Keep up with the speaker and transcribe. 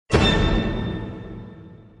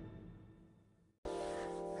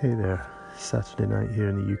Hey there, Saturday night here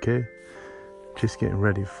in the UK, just getting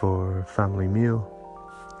ready for a family meal,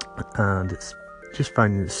 and it's just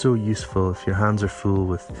finding it so useful if your hands are full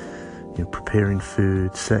with preparing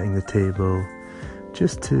food, setting the table,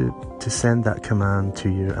 just to send that command to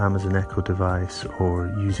your Amazon Echo device or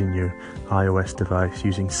using your iOS device,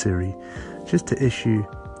 using Siri, just to issue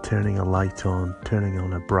turning a light on, turning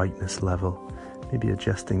on a brightness level, maybe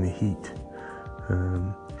adjusting the heat,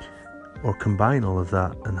 or combine all of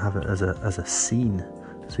that and have it as a scene.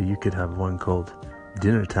 So you could have one called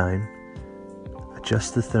dinner time,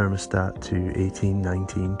 adjust the thermostat to 18,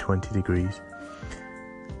 19, 20 degrees,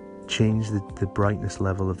 change the brightness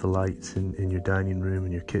level of the lights in your dining room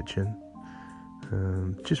and your kitchen.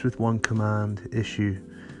 Just with one command, issue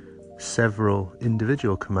several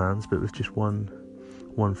individual commands, but with just one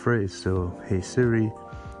phrase. So, hey Siri,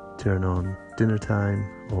 turn on dinner time,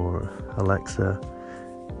 or Alexa,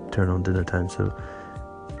 turn on dinner time. So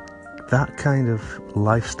that kind of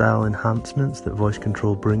lifestyle enhancements that voice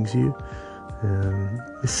control brings you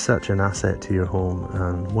is such an asset to your home,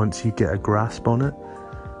 and once you get a grasp on it,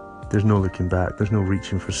 there's no looking back, there's no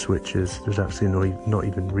reaching for switches, there's actually not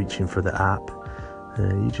even reaching for the app.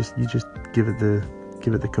 You just give it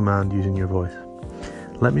the command using your voice.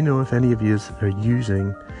 Let me know if any of you are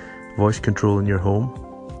using voice control in your home,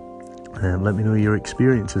 and let me know your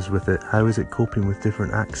experiences with it. How is it coping with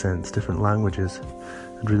different accents, different languages?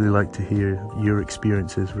 I'd really like to hear your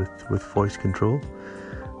experiences with voice control.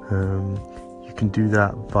 You can do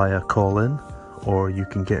that via call-in, or you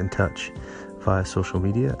can get in touch via social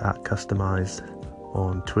media at Customized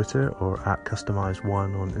on Twitter or at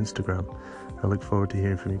Customized1 on Instagram. I look forward to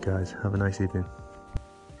hearing from you guys. Have a nice evening.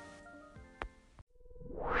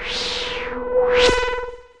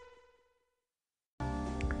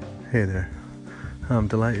 Hey there. I'm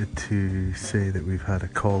delighted to say that we've had a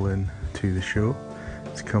call-in to the show.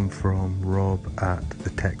 It's come from Rob at the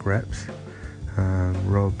Tech Reps.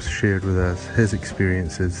 Rob's shared with us his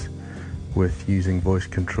experiences with using voice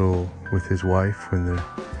control with his wife when they're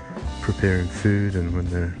preparing food and when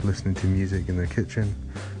they're listening to music in their kitchen.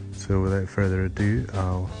 So without further ado,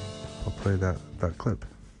 I'll play that clip.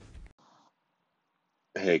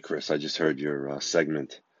 Hey Chris, I just heard your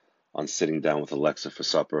segment on sitting down with Alexa for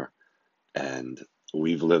supper, and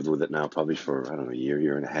we've lived with it now probably for, I don't know, a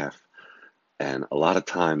year and a half. And a lot of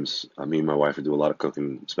times, me and my wife would do a lot of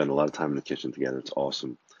cooking, spend a lot of time in the kitchen together. It's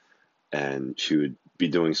awesome. And she would be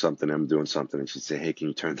doing something, I'm doing something, and she'd say, hey, can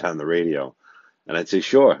you turn down the radio? And I'd say,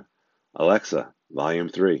 sure, Alexa, volume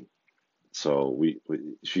 3. So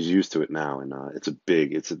she's used to it now, and it's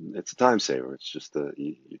a time saver. It's just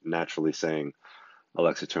naturally saying,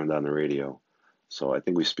 Alexa, turn down the radio. So I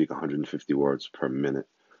think we speak 150 words per minute,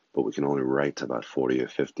 but we can only write to about 40 or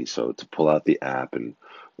 50. So to pull out the app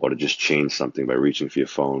or to just change something by reaching for your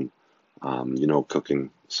phone,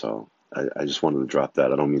 cooking. So I just wanted to drop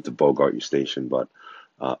that. I don't mean to bogart your station, but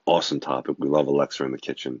awesome topic. We love Alexa in the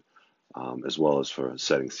kitchen, as well as for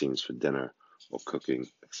setting scenes for dinner or cooking,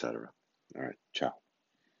 etc. All right, ciao.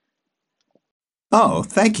 Oh,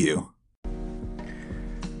 thank you.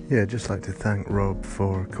 Yeah, I'd just like to thank Rob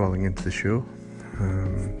for calling into the show.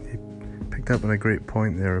 He picked up on a great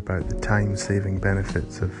point there about the time-saving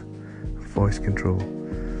benefits of voice control.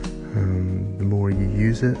 The more you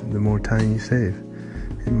use it, the more time you save.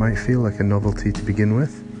 It might feel like a novelty to begin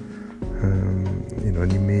with,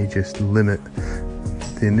 and you may just limit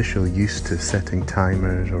the initial use to setting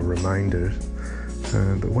timers or reminders.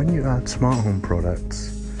 But when you add smart home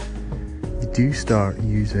products, you do start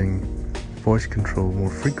using voice control more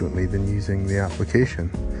frequently than using the application.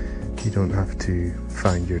 You don't have to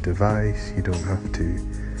find your device, you don't have to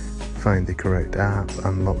find the correct app,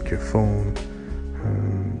 unlock your phone.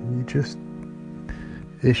 You just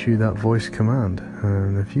issue that voice command.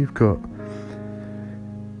 And if you've got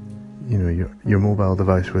your mobile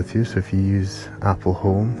device with you, so if you use Apple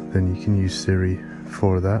Home, then you can use Siri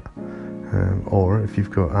for that. Or if you've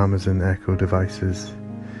got Amazon Echo devices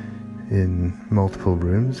in multiple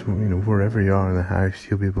rooms, wherever you are in the house,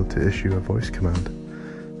 you'll be able to issue a voice command.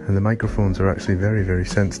 And the microphones are actually very, very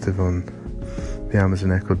sensitive on the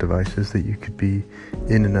Amazon Echo devices, that you could be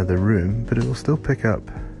in another room, but it will still pick up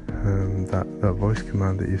that voice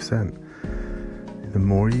command that you've sent. The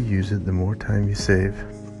more you use it, the more time you save.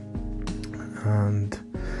 And,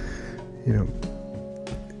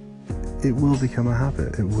 it will become a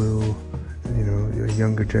habit. It will, a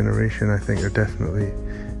younger generation, I think, are definitely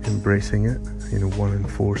embracing it. 1 in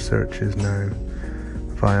 4 searches now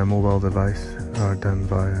via mobile device are done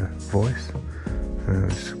via voice.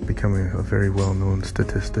 It's becoming a very well-known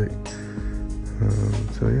statistic.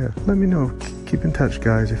 So yeah, let me know. Keep in touch,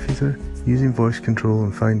 guys. If using voice control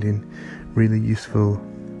and finding really useful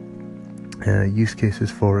use cases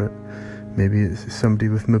for it. Maybe it's somebody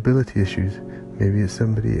with mobility issues, maybe it's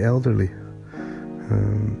somebody elderly,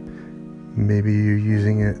 maybe you're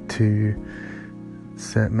using it to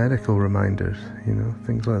set medical reminders,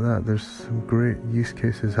 things like that. There's some great use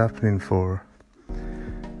cases happening for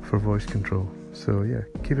voice control. So yeah,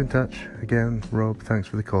 keep in touch. Again, Rob, thanks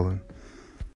for the call in.